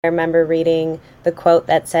I remember reading the quote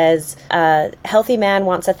that says, "A healthy man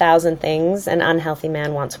wants 1,000 things, an unhealthy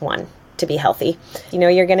man wants one to be healthy."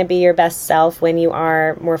 You're going to be your best self when you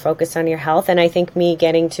are more focused on your health. And I think me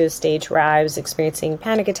getting to a stage where I was experiencing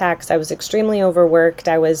panic attacks, I was extremely overworked,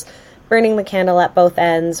 I was burning the candle at both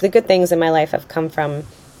ends. The good things in my life have come from,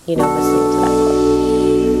 listening to that quote.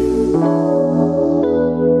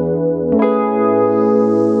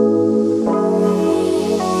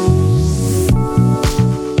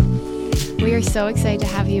 We are so excited to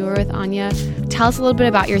have you. We're with Ania. Tell us a little bit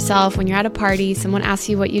about yourself. When you're at a party, someone asks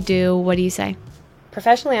you what you do, what do you say?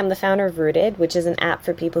 Professionally, I'm the founder of Rooted, which is an app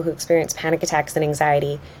for people who experience panic attacks and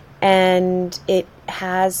anxiety. And it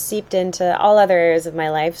has seeped into all other areas of my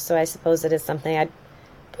life, so I suppose it is something I'd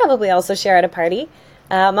probably also share at a party.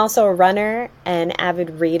 I'm also a runner, an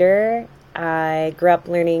avid reader. I grew up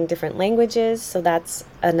learning different languages, so that's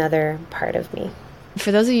another part of me.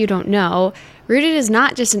 For those of you who don't know, Rooted is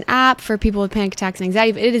not just an app for people with panic attacks and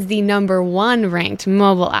anxiety, but it is the #1 ranked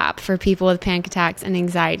mobile app for people with panic attacks and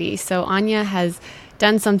anxiety. So Ania has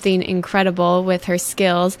done something incredible with her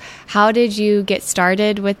skills. How did you get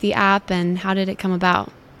started with the app and how did it come about?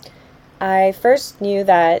 I first knew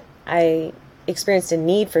that I experienced a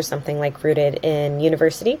need for something like Rooted in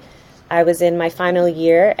university. I was in my final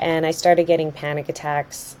year and I started getting panic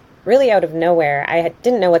attacks really out of nowhere. I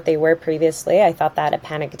didn't know what they were previously. I thought that a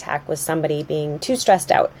panic attack was somebody being too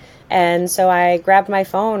stressed out. And so I grabbed my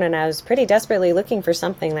phone and I was pretty desperately looking for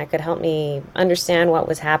something that could help me understand what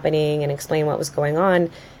was happening and explain what was going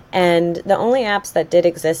on. And the only apps that did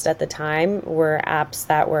exist at the time were apps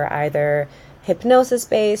that were either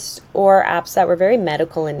hypnosis-based or apps that were very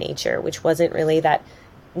medical in nature, which wasn't really that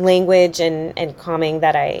language and calming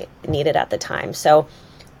that I needed at the time. So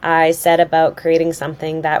I set about creating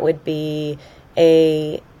something that would be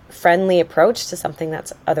a friendly approach to something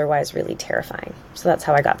that's otherwise really terrifying. So that's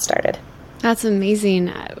how I got started. That's amazing.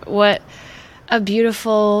 What a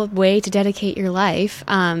beautiful way to dedicate your life.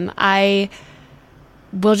 I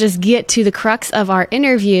will just get to the crux of our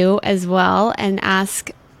interview as well and ask,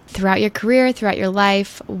 throughout your career, throughout your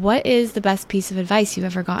life, what is the best piece of advice you've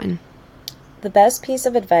ever gotten? The best piece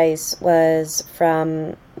of advice was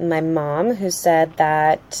from my mom, who said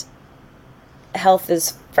that health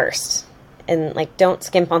is first and don't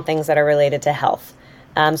skimp on things that are related to health.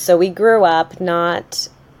 So we grew up not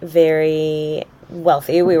very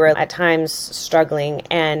wealthy. We were at times struggling,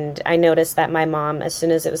 and I noticed that my mom, as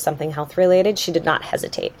soon as it was something health related, she did not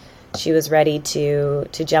hesitate. She was ready to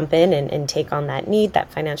jump in and take on that need,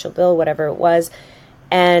 that financial bill, whatever it was.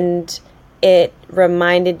 And it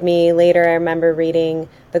reminded me later, I remember reading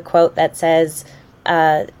the quote that says,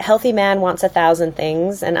 "A healthy man wants 1,000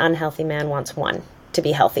 things, an unhealthy man wants one to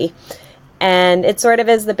be healthy." And it sort of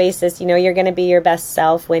is the basis. You're going to be your best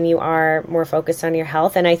self when you are more focused on your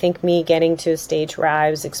health. And I think me getting to a stage where I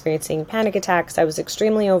was experiencing panic attacks, I was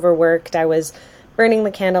extremely overworked, I was burning the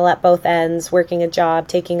candle at both ends, working a job,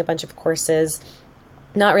 taking a bunch of courses,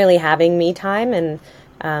 not really having me time. And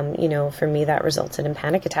for me, that resulted in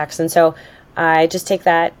panic attacks. And so I just take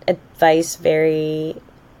that advice very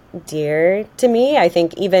dear to me. I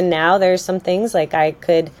think even now there's some things I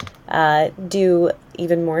could do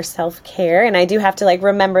even more self-care. And I do have to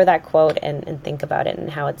remember that quote and think about it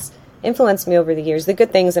and how it's influenced me over the years. The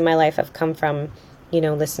good things in my life have come from,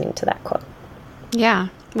 listening to that quote. Yeah.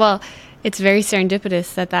 Well, it's very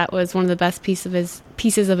serendipitous that was one of the best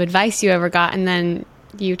pieces of advice you ever got. And then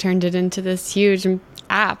you turned it into this huge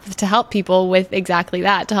app to help people with exactly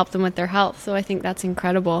that, to help them with their health. So I think that's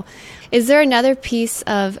incredible. Is there another piece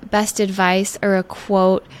of best advice or a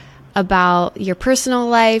quote about your personal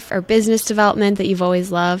life or business development that you've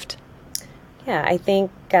always loved? Yeah, I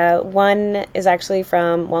think one is actually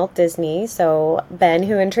from Walt Disney. So Ben,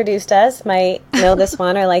 who introduced us, might know this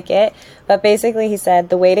one or like it. But basically he said,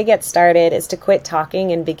 "The way to get started is to quit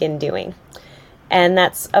talking and begin doing." And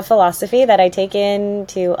that's a philosophy that I take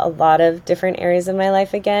into a lot of different areas of my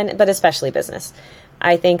life again, but especially business.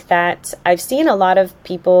 I think that I've seen a lot of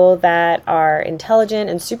people that are intelligent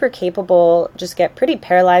and super capable just get pretty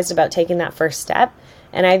paralyzed about taking that first step.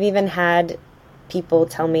 And I've even had people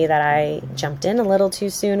tell me that I jumped in a little too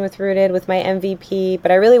soon with Rooted, with my MVP,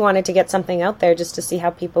 but I really wanted to get something out there just to see how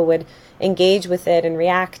people would engage with it and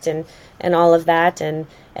react and all of that. And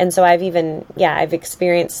so I've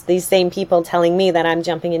experienced these same people telling me that I'm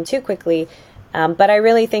jumping in too quickly. But I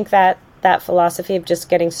really think that philosophy of just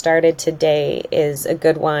getting started today is a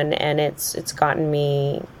good one. And it's gotten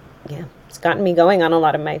me going on a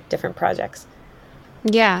lot of my different projects.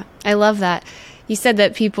 Yeah, I love that. You said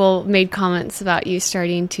that people made comments about you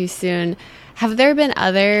starting too soon. Have there been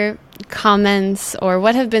other comments, or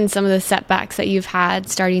what have been some of the setbacks that you've had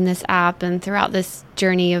starting this app and throughout this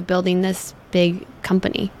journey of building this big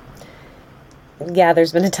company? Yeah,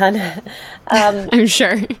 there's been a ton. I'm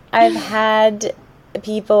sure. I've had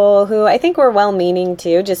people who I think were well-meaning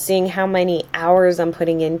too, just seeing how many hours I'm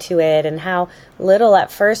putting into it and how little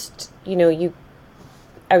at first, I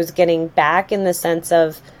was getting back, in the sense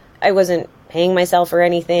of I wasn't paying myself or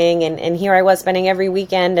anything, and here I was spending every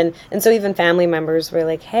weekend, and so even family members were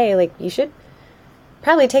like, hey, like, you should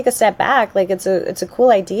probably take a step back, like, it's a cool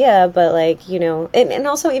idea, but like, and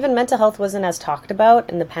also even mental health wasn't as talked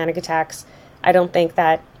about, and the panic attacks, I don't think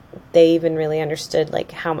that they even really understood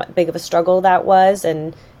like how big of a struggle that was,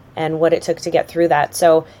 and what it took to get through that.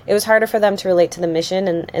 So it was harder for them to relate to the mission,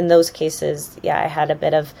 and in those cases, yeah, I had a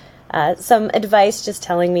bit of some advice just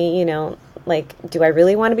telling me, like, do I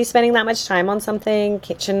really want to be spending that much time on something?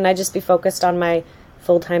 Shouldn't I just be focused on my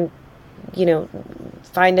full-time,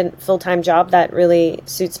 find a full-time job that really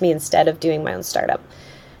suits me instead of doing my own startup?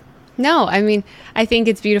 No, I mean, I think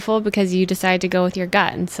it's beautiful because you decided to go with your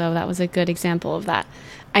gut. And so that was a good example of that.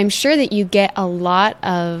 I'm sure that you get a lot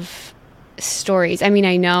of stories. I mean,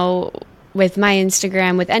 I know with my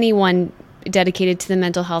Instagram, with anyone dedicated to the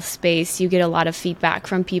mental health space, you get a lot of feedback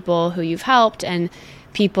from people who you've helped and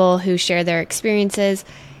people who share their experiences.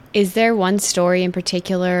 Is there one story in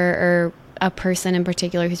particular or a person in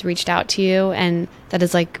particular who's reached out to you and that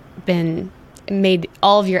has like been made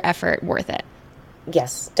all of your effort worth it?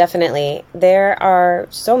 Yes, definitely. There are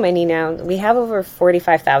so many now. We have over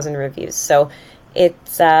 45,000 reviews. So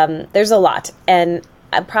it's there's a lot. And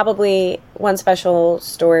probably one special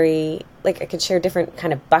story, like I could share different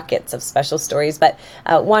kind of buckets of special stories, but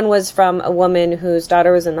one was from a woman whose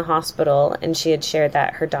daughter was in the hospital, and she had shared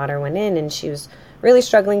that her daughter went in and she was really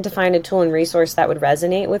struggling to find a tool and resource that would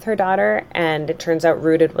resonate with her daughter, and it turns out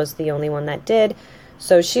Rooted was the only one that did.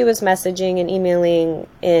 So she was messaging and emailing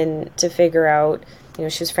in to figure out, she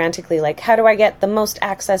was frantically like, how do I get the most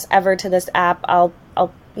access ever to this app? I'll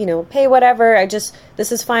pay whatever.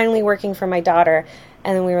 This is finally working for my daughter.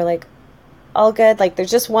 And then we were like, all good. Like, there's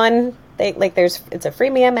just one thing, like it's a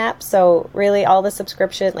freemium app. So really all the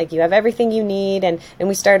subscription, like you have everything you need. And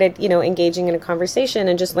we started, engaging in a conversation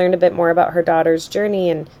and just learned a bit more about her daughter's journey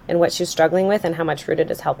and what she's struggling with and how much Rooted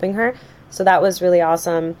is helping her. So that was really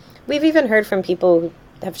awesome. We've even heard from people who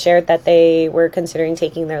have shared that they were considering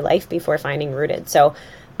taking their life before finding Rooted. So,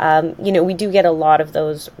 we do get a lot of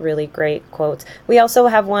those really great quotes. We also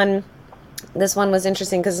have one, this one was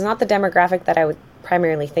interesting because it's not the demographic that I would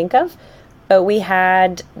primarily think of, but we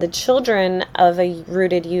had the children of a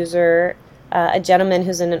Rooted user, a gentleman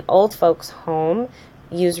who's in an old folks home,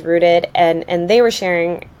 use Rooted, and they were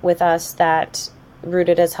sharing with us that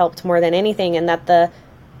Rooted has helped more than anything, and that the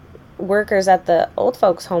workers at the old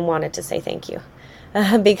folks home wanted to say thank you.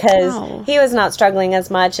 Because he was not struggling as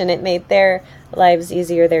much, and it made their lives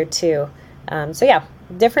easier there too. So yeah,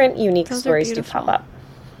 different unique stories do pop up.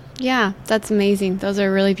 Yeah, that's amazing. Those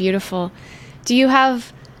are really beautiful. Do you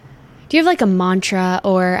have like a mantra,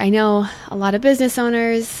 or I know a lot of business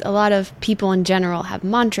owners, a lot of people in general have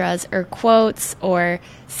mantras or quotes or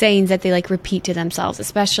sayings that they like repeat to themselves,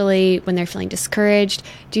 especially when they're feeling discouraged.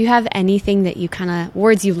 Do you have anything that you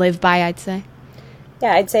words you live by, I'd say?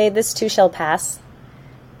 Yeah, I'd say this too shall pass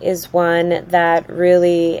is one that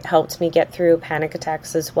really helped me get through panic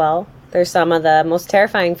attacks as well. They're some of the most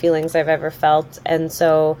terrifying feelings I've ever felt, and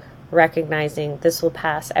so recognizing this will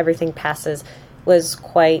pass, everything passes, was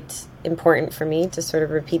quite important for me to sort of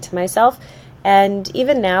repeat to myself. And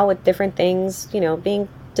even now with different things, being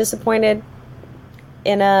disappointed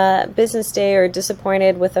in a business day or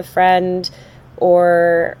disappointed with a friend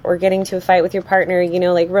or getting to a fight with your partner,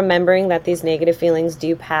 like remembering that these negative feelings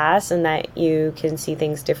do pass and that you can see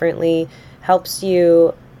things differently helps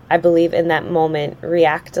you, I believe, in that moment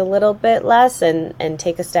react a little bit less and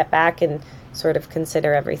take a step back and sort of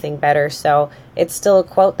consider everything better. So it's still a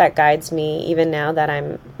quote that guides me even now that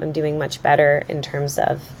I'm doing much better in terms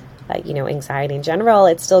of anxiety in general.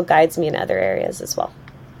 It still guides me in other areas as well.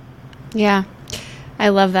 Yeah. I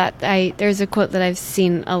love that. There's a quote that I've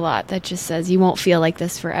seen a lot that just says, you won't feel like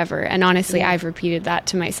this forever. And honestly, I've repeated that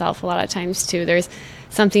to myself a lot of times too. There's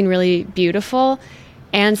something really beautiful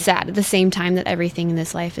and sad at the same time that everything in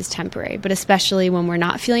this life is temporary. But especially when we're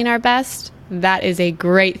not feeling our best, that is a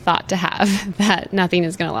great thought to have, that nothing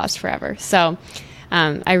is going to last forever. So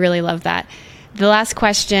I really love that. The last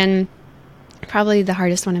question, probably the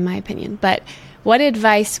hardest one in my opinion, but what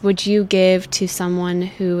advice would you give to someone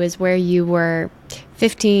who is where you were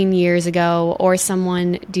 15 years ago, or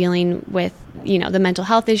someone dealing with, the mental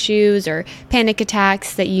health issues or panic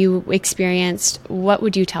attacks that you experienced, what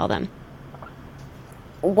would you tell them?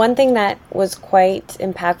 One thing that was quite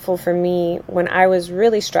impactful for me when I was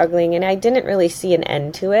really struggling, and I didn't really see an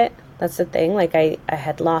end to it. That's the thing. Like I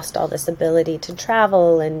had lost all this ability to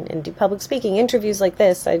travel and do public speaking, interviews like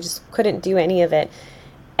this. I just couldn't do any of it.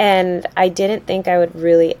 And I didn't think I would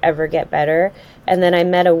really ever get better. And then I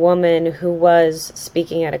met a woman who was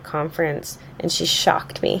speaking at a conference, and she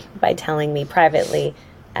shocked me by telling me privately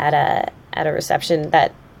at a reception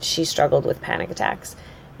that she struggled with panic attacks.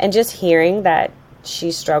 And just hearing that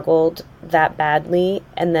she struggled that badly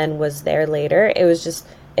and then was there later,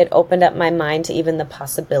 it opened up my mind to even the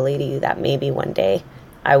possibility that maybe one day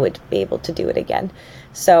I would be able to do it again.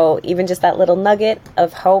 So even just that little nugget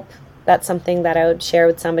of hope, that's something that I would share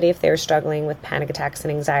with somebody if they were struggling with panic attacks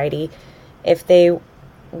and anxiety. If they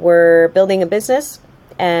were building a business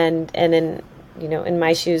and in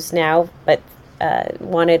my shoes now, but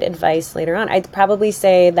wanted advice later on, I'd probably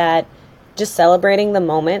say that just celebrating the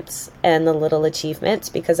moments and the little achievements,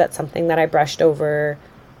 because that's something that I brushed over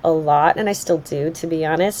a lot, and I still do, to be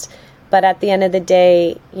honest. But at the end of the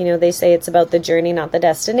day, they say it's about the journey, not the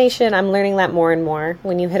destination. I'm learning that more and more.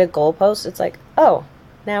 When you hit a goalpost, it's like, oh,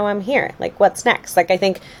 now I'm here. Like, what's next? Like, I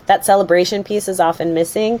think that celebration piece is often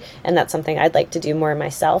missing, and that's something I'd like to do more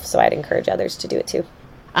myself, so I'd encourage others to do it too.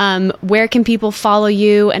 Where can people follow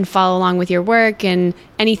you and follow along with your work, and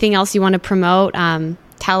anything else you want to promote?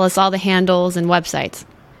 Tell us all the handles and websites.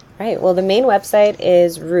 Right. Well, the main website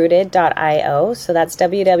is rooted.io. So that's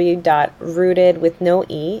www.rooted with no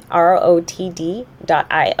E, ROTD.io.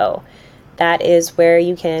 That is where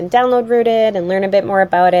you can download Rooted and learn a bit more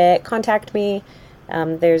about it. Contact me.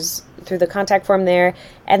 There's through the contact form there.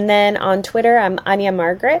 And then on Twitter, I'm Ania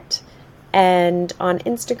Margaret. And on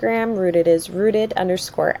Instagram, Rooted is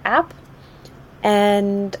rooted_app.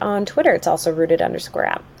 And on Twitter, it's also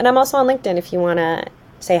rooted_app. And I'm also on LinkedIn if you want to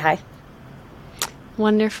say hi.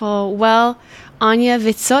 Wonderful. Well, Ania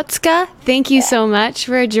Wysocka, thank you so much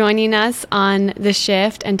for joining us on The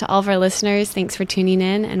Shift. And to all of our listeners, thanks for tuning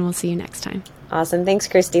in, and we'll see you next time. Awesome. Thanks,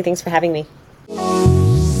 Christy. Thanks for having me.